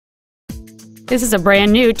This is a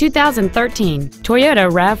brand new 2013 Toyota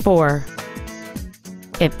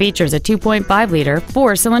RAV4. It features a 2.5-liter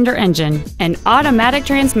four-cylinder engine, an automatic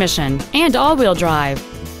transmission, and all-wheel drive.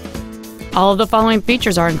 All of the following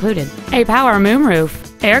features are included: a power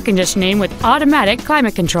moonroof, air conditioning with automatic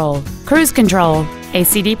climate control, cruise control, a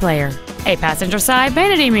CD player, a passenger side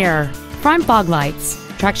vanity mirror, front fog lights,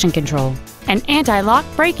 traction control, an anti-lock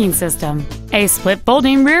braking system, a split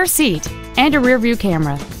folding rear seat, and a rear-view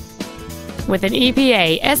camera. With an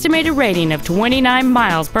EPA estimated rating of 29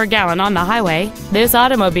 miles per gallon on the highway, this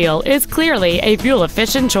automobile is clearly a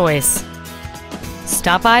fuel-efficient choice.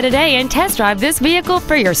 Stop by today and test drive this vehicle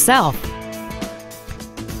for yourself.